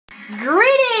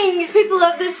Greetings, people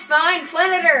of this fine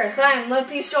planet Earth. I'm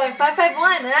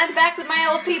Luvbi551, and I'm back with my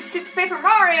old peep, Super Paper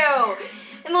Mario.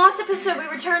 In the last episode, we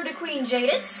returned to Queen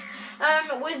Jadis,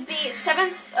 with the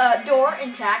 7th door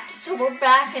intact, so we're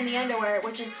back in the Underwhere,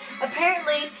 which is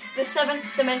apparently the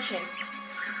 7th dimension.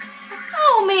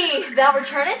 Oh me, thou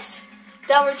returnest?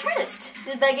 Thou returnest.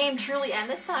 Did that game truly end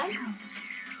this time?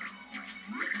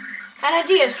 An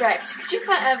idea strikes. Could you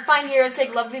find heroes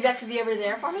take Luvbi back to the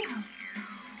Overthere for me?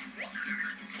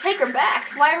 Take her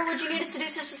back? Why would you need us to do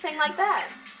such a thing like that?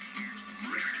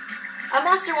 A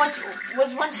monster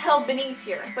was once held beneath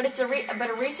here, but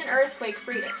a recent earthquake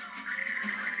freed it.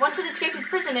 Once it escaped its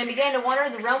prison and began to wander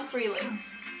the realm freely.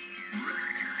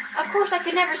 Of course, I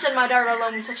could never send my daughter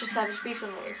alone with such a savage beast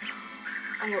on the loose.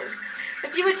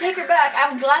 If you would take her back,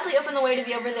 I would gladly open the way to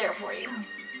the Overthere for you.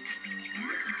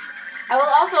 I will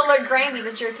also alert Granby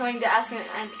that you're coming to ask him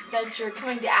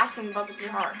about the pure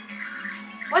heart.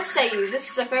 What say you? This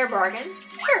is a fair bargain?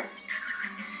 Sure.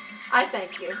 I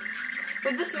thank you.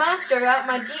 With this monster about,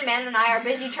 my D-Man and I are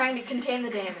busy trying to contain the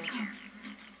damage.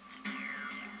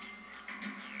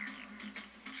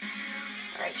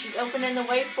 Alright, she's opening the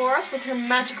way for us with her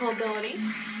magical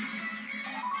abilities.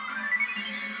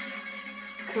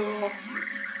 Cool.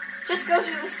 Just go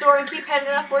through the store and keep heading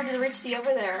upward to reach the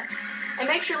Overthere. And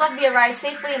make sure Luvbi arrives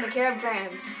safely in the care of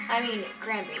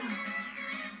Granby.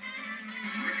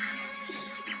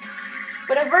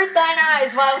 But avert thine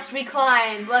eyes whilst we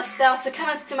climb, lest thou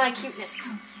succumbeth to my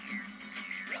cuteness.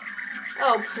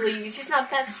 Oh, please, he's not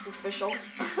that superficial.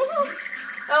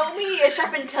 Oh, me, a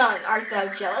sharpened tongue, art thou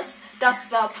jealous? Dost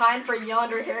thou pine for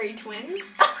yonder hairy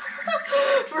twins?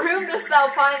 For whom dost thou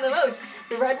pine the most?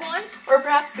 The red one, or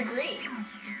perhaps the green?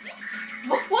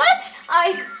 What?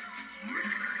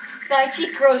 Thy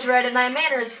cheek grows red, and thy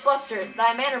manner flustered.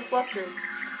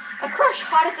 A crush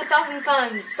hot as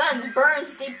 1,000 suns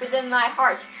burns deep within thy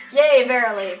heart. Yea,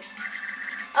 verily.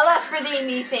 Alas for thee,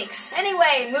 methinks.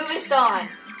 Anyway, movest on.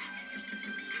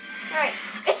 Alright.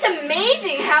 It's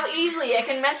amazing how easily I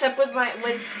can mess up with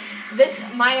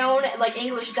my own like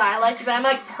English dialect, but I'm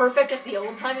like perfect at the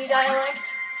old-timey dialogue.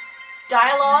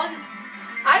 I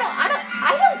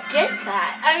don't get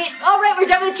that. I mean, alright, we're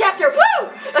done with the chapter. Woo!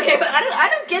 Okay, but I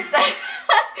don't get that.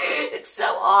 It's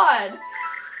so odd.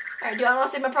 Alright, do I want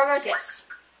to save my progress? Yes.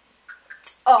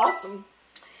 Awesome.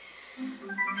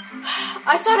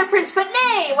 I sought a prince, but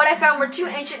nay! What I found were two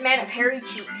ancient men of hairy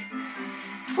cheek.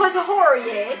 'Twas a horror,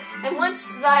 yea, and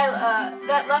once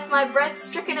that left my breath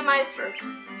stricken in my throat.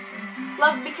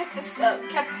 Luvbi kept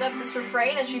up this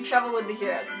refrain as she traveled with the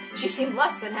heroes. She seemed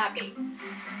less than happy.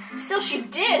 Still, she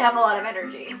did have a lot of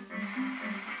energy.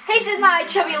 Hasten thy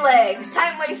chubby legs!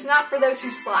 Time wastes not for those who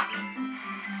slack.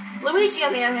 Luigi,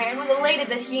 on the other hand, was elated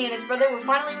that he and his brother were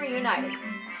finally reunited.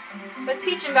 But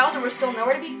Peach and Bowser were still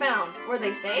nowhere to be found. Were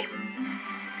they safe?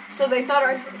 So thought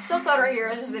our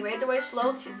heroes as they made their way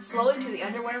slowly to the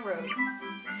Underwhere Road.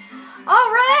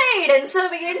 Alright, and so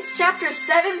begins chapter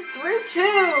 7 through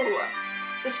 2.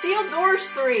 The Sealed Doors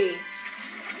 3.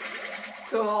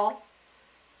 Cool.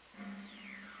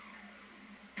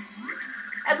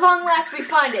 At long last we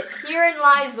find it. Herein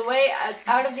lies the way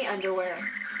out of the Underwhere.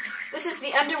 This is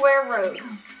the Underwhere Road.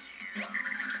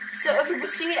 So if we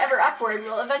proceed ever upward,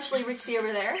 we'll eventually reach the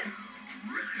Overthere.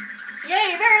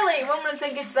 Yay, verily! One would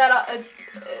think it's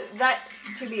that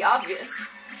to be obvious.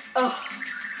 Ugh.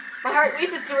 My heart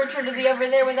weepeth to return to the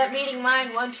Overthere without meeting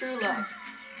mine one true love.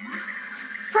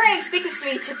 Pray, speakest to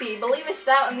me, Tippy. Believest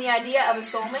thou in the idea of a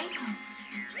soulmate?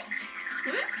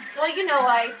 Well, you know,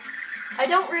 I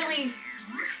don't really...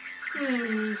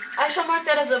 I shall mark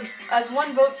that as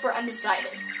one vote for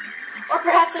undecided. Or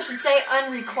perhaps I should say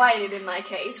unrequited in my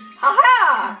case.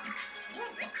 Ha-ha!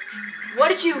 What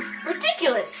did you...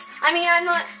 Ridiculous! I mean, I'm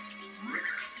not...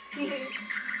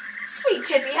 Sweet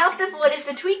Tippy, how simple it is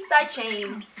to tweak thy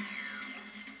chain.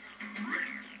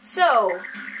 So,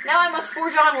 now I must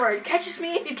forge onward. Catch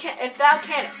me if thou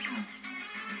canst.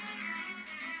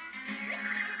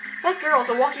 That girl's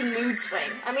a walking mood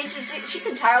swing. I mean, she's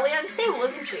entirely unstable,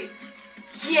 isn't she?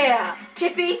 Yeah.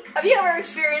 Tippy, have you ever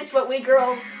experienced what we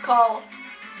girls call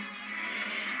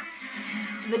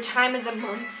the time of the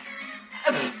month?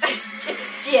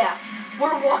 Yeah,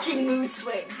 we're walking mood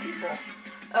swings, people.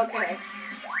 Okay.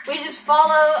 We just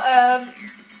follow,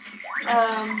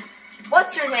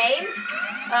 what's her name?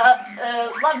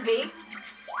 Luvbi.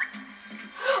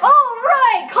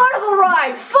 Alright, Carnival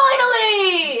ride,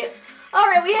 finally!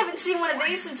 Alright, we haven't seen one of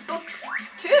these since book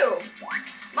 2.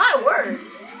 My word.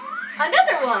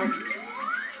 Another one.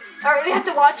 Alright, we have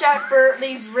to watch out for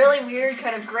these really weird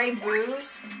kind of gray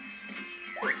boos.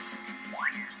 Oops.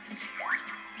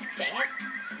 Dang it.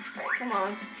 Alright, come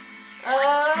on.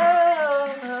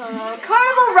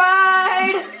 Carnival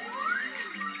ride!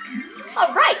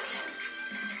 Alright!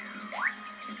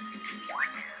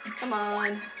 Come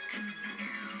on.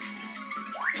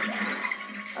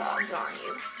 Oh, darn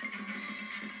you.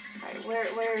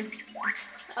 Alright, where?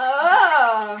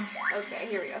 Oh! Okay,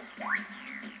 here we go.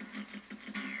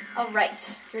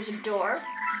 Alright, here's a door.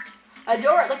 A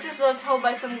door, it looks as though it's held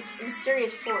by some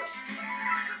mysterious force.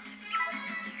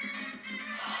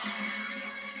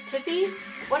 Tippy,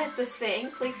 what is this thing?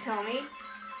 Please tell me.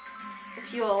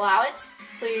 If you allow it,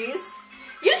 please.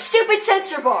 You stupid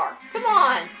sensor bar! Come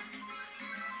on!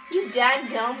 You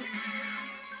dadgum.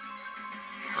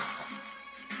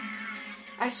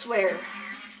 I swear.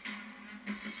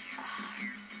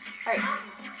 Alright.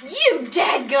 You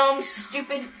dadgum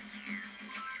stupid.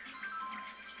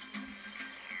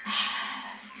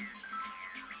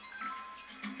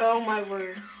 Oh my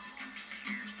word.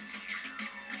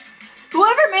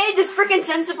 Whoever made this freaking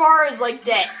sensor bar is like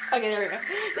dead. Okay, there we go.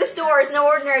 This door is no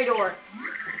ordinary door.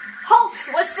 Halt!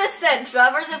 What's this then?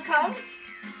 Travelers have come?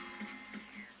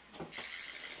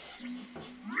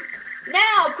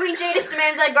 Now, Queen Jadis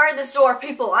demands I guard this door,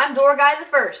 people. I'm Door Guy the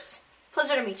First.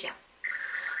 Pleasure to meet you.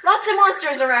 Lots of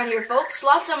monsters around here, folks.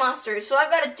 Lots of monsters. So I've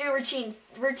got to do routine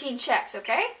checks,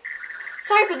 okay?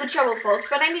 Sorry for the trouble, folks,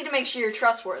 but I need to make sure you're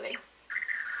trustworthy.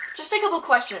 Just a couple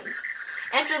questions.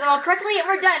 Answer them all correctly and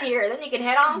we're done here. Then you can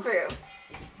head on through.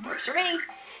 Works for me.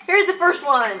 Here's the first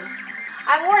one.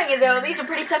 I'm warning you, though, these are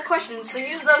pretty tough questions, so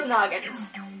use those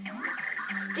noggins.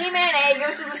 D-Man A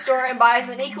goes to the store and buys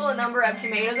an equal number of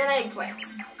tomatoes and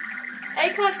eggplants.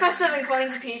 Eggplants cost 7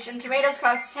 coins apiece, and tomatoes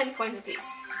cost 10 coins apiece.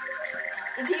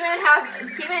 And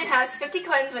T-Man has 50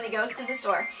 coins when he goes to the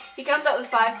store. He comes out with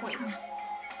 5 coins.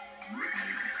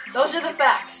 Those are the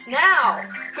facts. Now,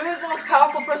 who is the most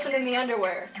powerful person in the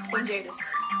underwear? Queen Jadis.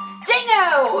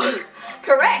 Dingo!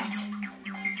 Correct!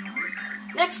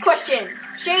 Next question.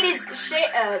 Shade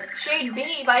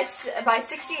B buys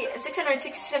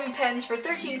 667 pens for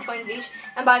 13 coins each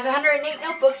and buys 108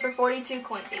 notebooks for 42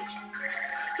 coins each.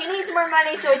 He needs more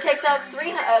money, so he takes out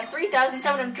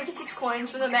 3,756 coins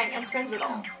from the bank and spends it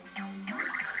all.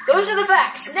 Those are the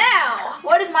facts. Now,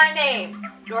 what is my name?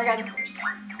 Door Guy the First.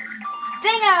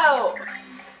 Dingo!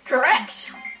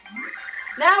 Correct.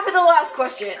 Now for the last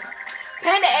question.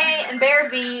 Panda A and Bear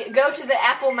B go to the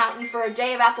Apple Mountain for a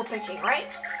day of apple picking, right?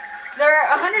 There are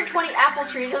 120 apple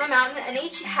trees on the mountain, and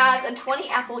each has a 20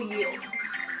 apple yield.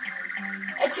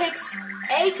 A takes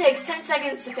 10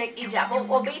 seconds to pick each apple,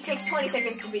 while B takes 20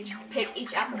 seconds to pick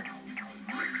each apple.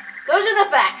 Those are the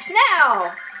facts.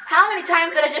 Now, how many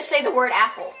times did I just say the word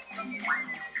apple?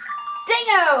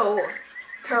 Dingo!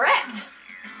 Correct.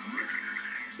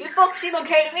 You folks seem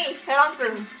okay to me. Head on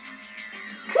through.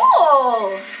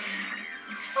 Cool!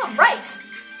 Alright.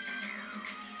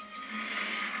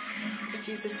 Let's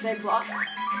use this save block.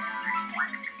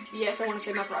 Yes, I want to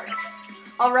save my progress.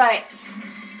 Alright.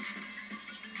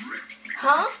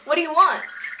 Huh? What do you want?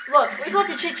 Look, we'd love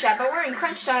to chit-chat, but we're in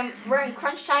crunch time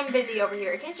busy over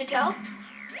here. Can't you tell?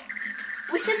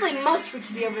 We simply must reach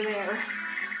the over there.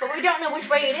 But we don't know which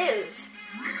way it is.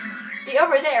 The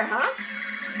over there, huh?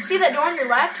 See that door on your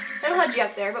left? It'll head you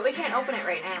up there, but we can't open it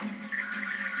right now.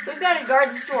 We've got to guard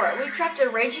the store. We've trapped a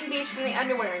raging beast from the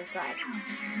underwear inside.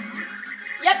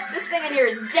 Yep, this thing in here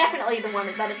is definitely the one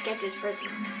that escaped his prison.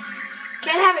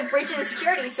 Can't have it breaching the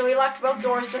security, so we locked both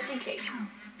doors just in case.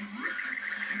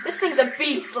 This thing's a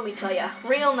beast, let me tell ya.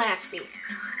 Real nasty.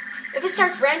 If it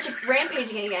starts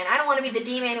rampaging again, I don't want to be the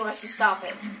D-Man who has to stop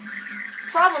it.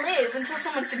 Problem is, until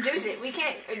someone subdues it, we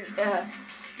can't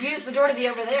use the door to the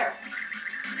over there.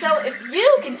 So if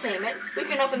you can tame it, we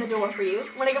can open the door for you.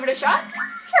 Want to give it a shot?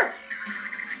 Sure.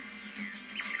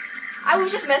 I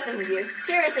was just messing with you.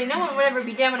 Seriously, no one would ever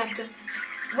be dumb enough to...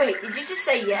 Wait, did you just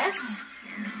say yes?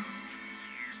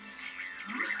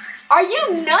 Are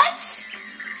you nuts?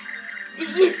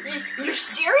 You're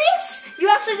serious? You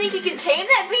actually think you can tame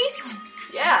that beast?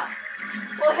 Yeah.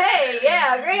 Well, hey,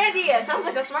 yeah, great idea. Sounds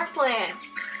like a smart plan.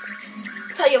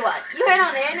 Tell you what, you head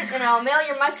on in, and I'll mail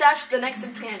your mustache to the next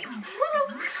of kin.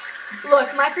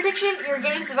 Look, my prediction, your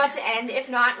game's about to end. If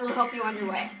not, we'll help you on your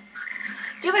way.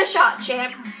 Give it a shot,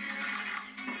 champ.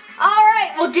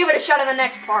 Alright, we'll give it a shot in the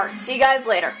next part. See you guys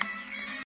later.